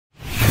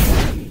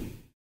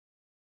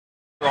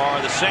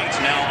Are the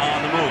Saints now on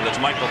the move. That's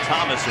Michael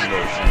Thomas in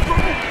motion.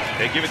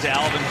 They give it to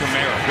Alvin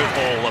Kamara. Good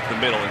hole up the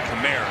middle, and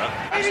Kamara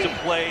has to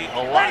play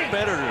a lot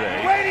better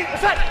today.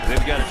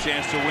 They've got a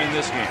chance to win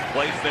this game.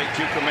 Play fake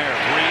to Kamara.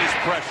 Breeze,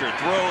 pressure,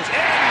 throws, and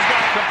he's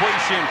got a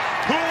completion.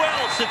 Who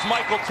else? It's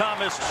Michael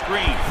Thomas.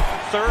 Screen.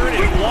 3rd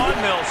and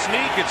 1. They'll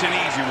sneak. It's an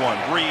easy one.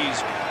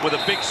 Breeze with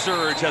a big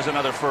surge has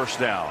another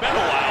first down. Been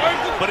a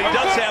while, but he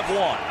does have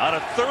one on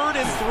a 3rd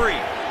and 3.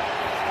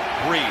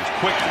 Breeze,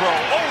 quick throw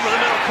over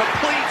the middle,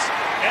 complete.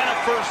 And a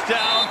first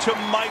down to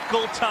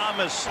Michael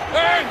Thomas.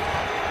 Breeze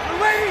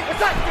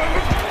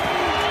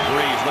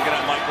looking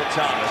at Michael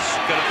Thomas.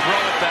 Gonna throw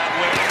it that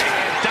way.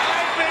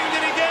 Diving,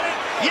 did he get it?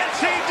 Yes,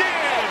 he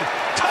did!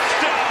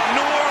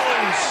 Touchdown, New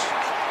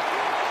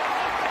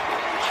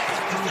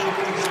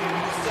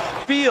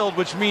Orleans! Field,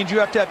 which means you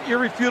have to have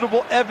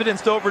irrefutable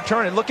evidence to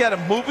overturn it. Look at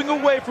him moving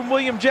away from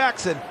William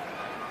Jackson.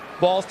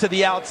 Ball's to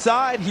the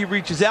outside. He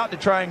reaches out to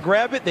try and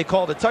grab it. They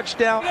called a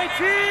touchdown.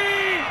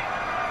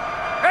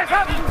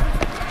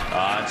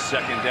 On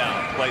 2nd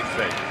down, play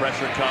fake,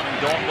 pressure coming,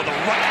 Dalton with a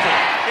rifle.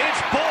 It's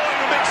Boyd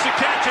who makes the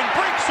catch and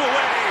breaks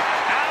away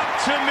out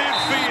to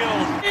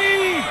midfield.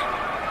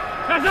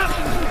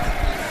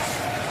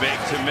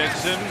 Fake to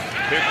Mixon.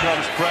 Here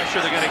comes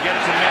pressure. They're going to get it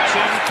to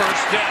Mixon.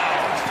 First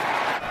down.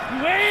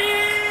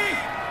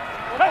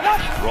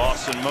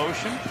 Ross in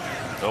motion.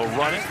 They'll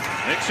run it.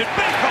 Mixon,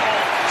 big call.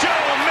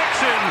 Joe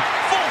Mixon,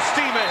 full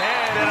steam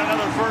ahead, and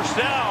another first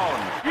down.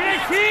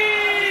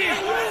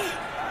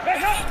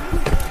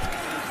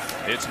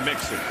 It's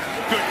Mixon.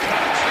 Good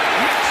catch.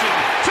 Mixon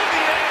to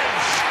the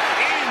edge.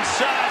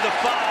 Inside the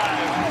 5.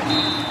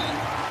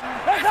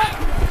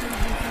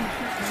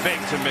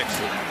 Fake to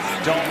Mixon.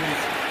 Dalton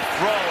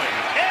throwing.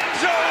 End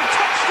zone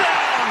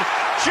touchdown.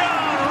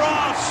 John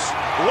Ross.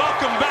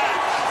 Welcome back.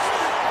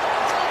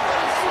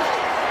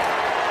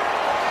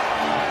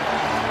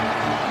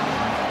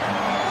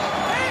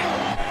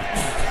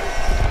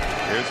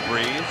 Here's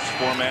Breeze.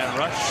 4-man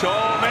rush.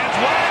 Oh, man's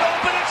wide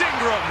open. It's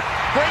Ingram.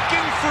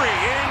 Breaking free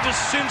into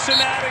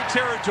Cincinnati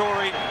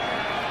territory.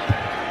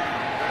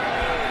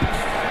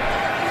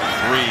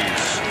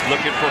 Breeze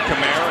looking for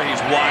Kamara.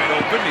 He's wide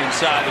open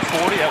inside the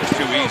 40. That was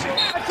too easy.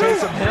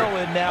 Taysom Hill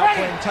in now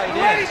playing tight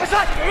end.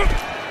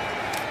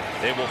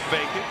 They will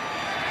fake it.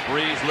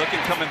 Breeze looking,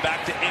 coming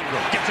back to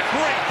Ingram. Gets a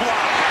great block.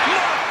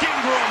 Mark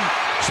Ingram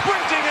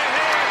sprinting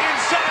ahead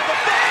inside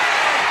the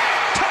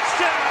 5.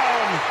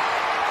 Touchdown!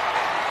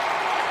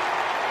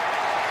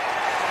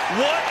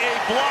 What a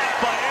block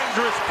by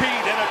Andrus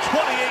Peat and a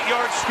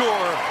 28-yard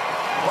score.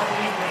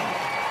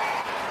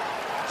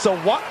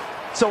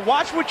 So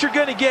watch what you're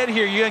going to get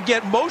here. You're going to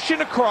get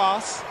motion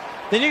across,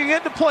 then you're going to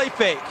get the play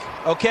fake.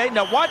 Okay,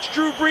 now watch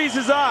Drew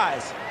Brees'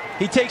 eyes.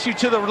 He takes you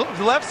to the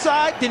left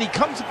side, then he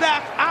comes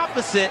back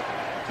opposite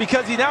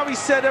because he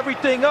set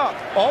everything up.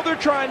 All they're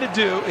trying to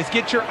do is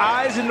get your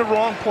eyes in the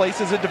wrong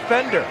place as a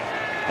defender.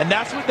 And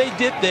that's what they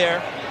did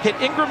there. Hit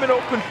Ingram in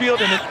open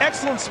field and an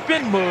excellent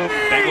spin move.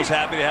 Bengals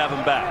happy to have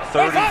him back.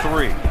 3rd and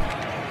 3.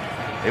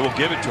 They will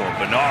give it to him.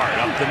 Bernard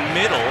up the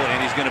middle, and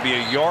he's going to be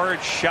a yard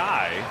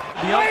shy.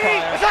 The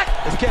umpire,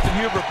 as Kevin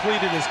Huber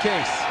pleaded his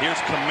case. Here's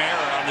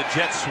Kamara on the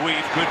jet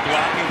sweep. Good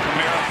blocking.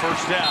 Kamara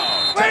first down.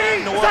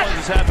 New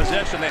Orleans has had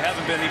possession. They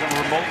haven't been even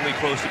remotely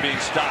close to being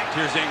stopped.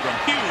 Here's Ingram.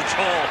 Huge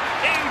hole.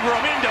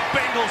 Ingram into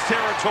Bengals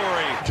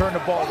territory. Turn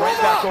the ball right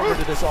back over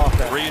to this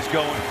offense. Breeze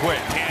going quick.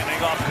 Handing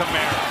off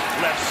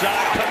Kamara. Left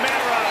side.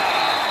 Kamara.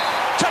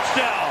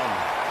 Touchdown.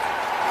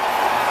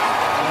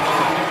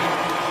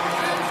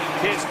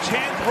 His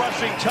 10th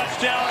rushing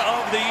touchdown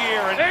of the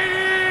year.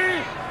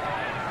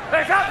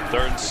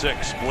 3rd and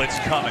 6.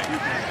 Blitz coming.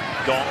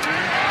 Dalton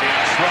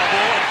in trouble.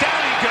 And down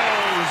he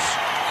goes.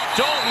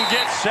 Dalton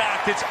gets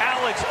sacked. It's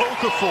Alex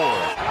Okafor.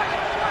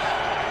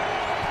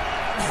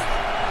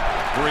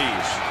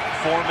 Breeze.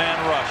 4-man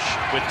rush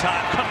with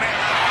time.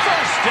 Kamara.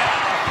 First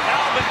down.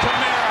 Alvin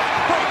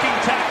Kamara breaking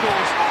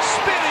tackles.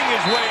 Spinning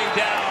his way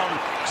down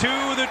to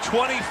the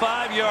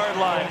 25-yard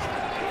line.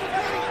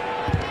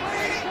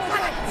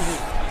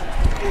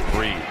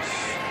 Breeze.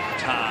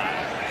 Time.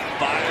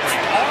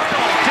 Firing.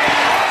 Arnold.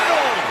 Dan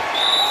Arnold.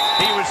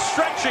 He was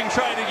stretching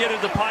trying to get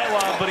into the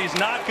pylon, but he's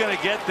not going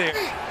to get there.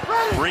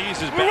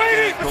 Breeze is back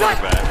at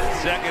quarterback.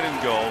 2nd and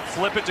goal.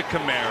 Flip it to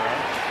Kamara.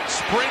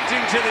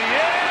 Sprinting to the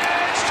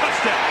edge.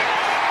 Touchdown.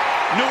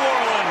 New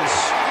Orleans.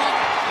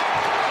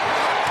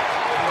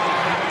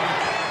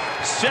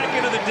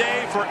 2nd of the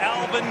day for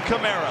Alvin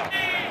Kamara.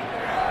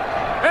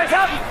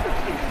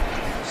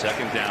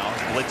 2nd down,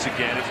 blitz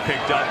again, it's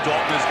picked up.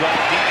 Dalton is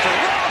going deep for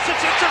Ross, it's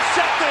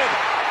intercepted!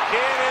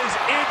 It is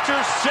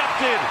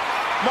intercepted!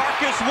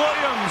 Marcus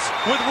Williams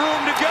with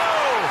room to go!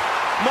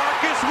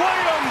 Marcus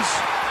Williams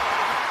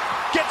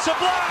gets a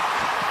block!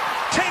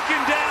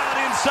 Taken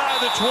down inside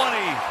the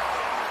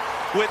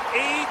 20 with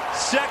 8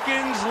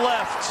 seconds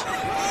left.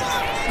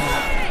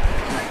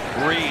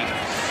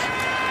 Breeze,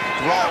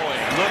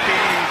 throwing,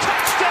 looking,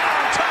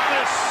 touchdown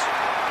Thomas!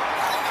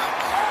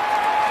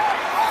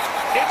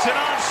 It's an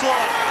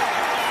onslaught.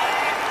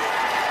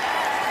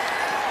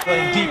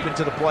 playing deep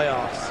into the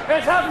playoffs.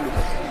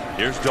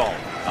 Here's Dalton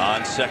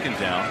on second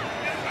down.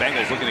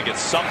 Bengals looking to get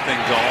something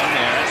going,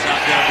 and that's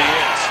not going to be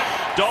it.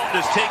 Dalton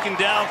is taken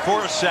down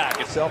for a sack.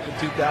 Itself in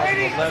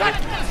 2011,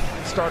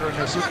 starter in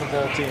their Super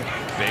Bowl team.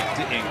 Fake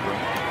to Ingram.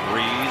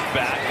 Breeze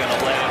back, gonna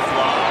let it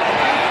fly.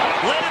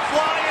 Let it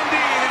fly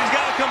indeed, and he's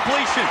got a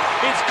completion.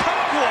 It's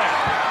Kirkwood.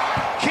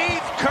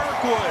 Keith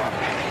Kirkwood.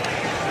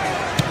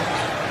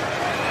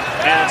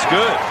 And it's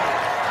good.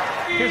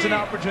 Here's an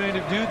opportunity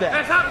to do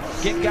that.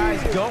 Get guys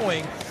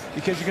going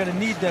because you're going to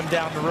need them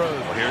down the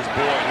road. Well, here's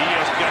Boyd. He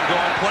has got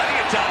going plenty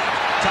of time.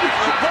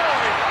 Tyler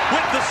Boyd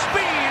with the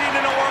speed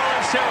into New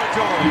Orleans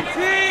territory.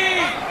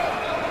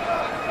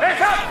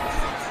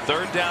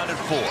 Third down and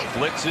 4.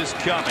 Blitz is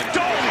coming.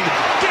 Dalton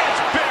gets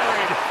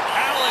buried.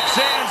 Alex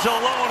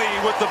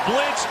Anzalone with the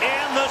blitz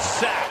and the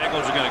sack.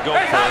 Bengals are going to go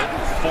for it.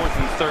 4th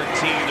and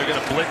 13. They're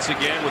going to blitz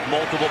again with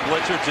multiple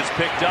blitzers. It's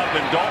picked up,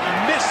 and Dalton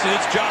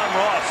misses John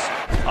Ross.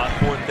 On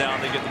 4th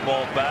down, they get the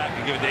ball back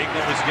and give it to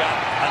Ingram. He's got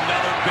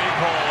another big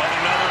hole and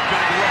another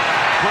big run.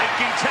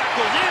 Breaking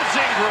tackles is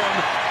Ingram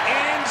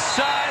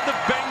inside the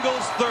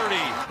Bengals 30.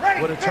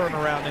 What a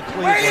turnaround in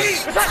Cleveland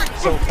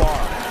so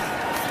far.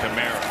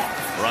 Kamara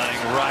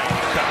running right.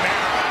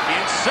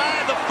 Kamara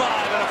inside the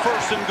 5 and a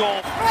 1st and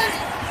goal.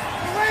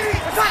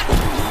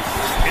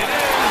 It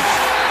is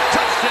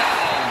touchdown.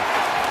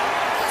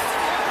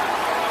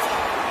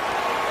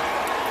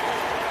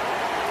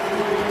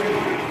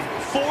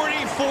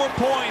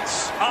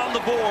 Points on the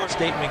board.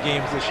 Statement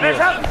games this year.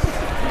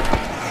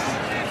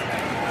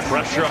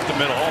 Pressure up the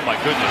middle. Oh my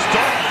goodness.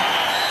 Dalton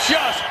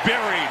just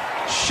buried.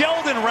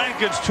 Sheldon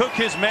Rankins took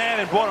his man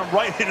and brought him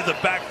right into the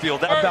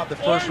backfield. How about the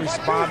first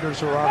responders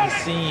who are on the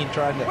scene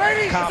trying to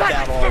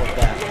combat all of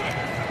that?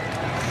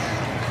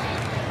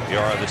 Here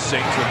are the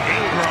Saints with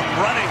Ingram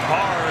running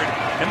hard.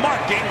 And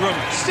Mark Ingram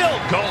still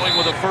going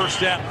with a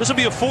 1st down. This will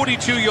be a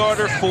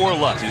 42-yarder for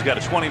Lutz. He's got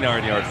a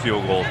 29-yard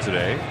field goal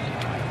today.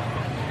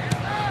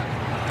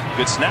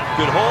 Good snap,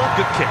 good hold,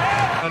 good kick.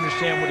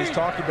 Understand what he's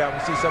talking about.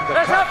 We see some of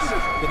the cuts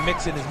that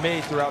Mixon has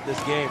made throughout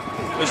this game.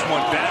 This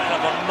one batted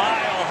up a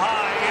mile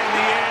high in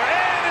the air,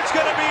 and it's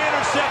going to be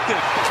intercepted.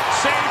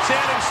 Saints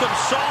adding some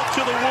salt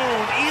to the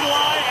wound.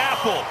 Eli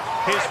Apple,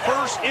 his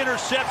first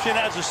interception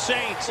as a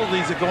Saint.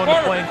 He's going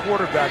to playing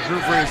quarterback. Drew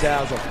Brees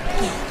has him.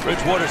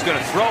 Bridgewater's going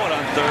to throw it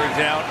on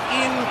 3rd down.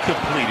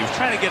 Incomplete. He was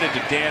trying to get it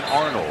to Dan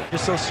Arnold.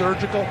 Just so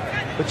surgical,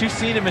 but you've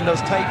seen him in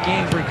those tight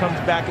games where he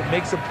comes back and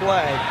makes a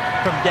play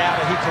from data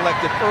he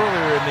collected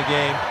earlier in the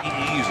game.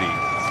 Easy.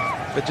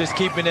 But just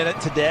keeping it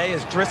today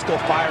as Driscoll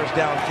fires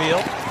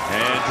downfield.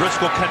 And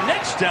Driscoll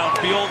connects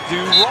downfield to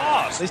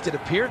Ross. At least it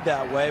appeared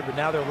that way, but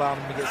now they're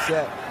allowing him to get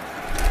set.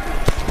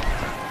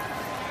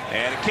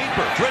 And a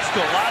keeper.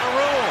 Driscoll, a lot of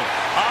room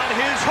on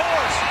his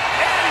horse.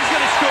 And he's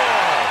going to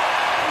score.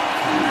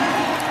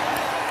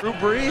 Drew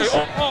Brees,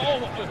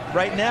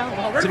 right now,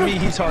 to me,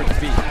 he's hard to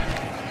beat.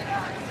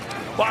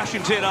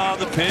 Washington on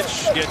the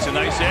pitch, gets a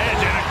nice edge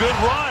and a good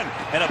run.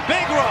 And a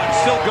big run,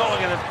 still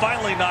going, and then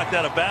finally knocked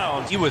out of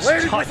bounds. He was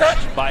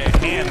touched by a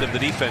hand of the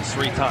defense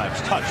 3 times.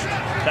 Touched.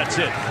 That's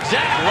it.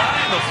 Zach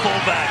Lyon, the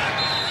fullback,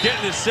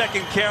 getting his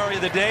 2nd carry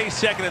of the day,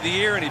 2nd of the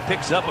year, and he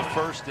picks up a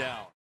 1st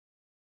down.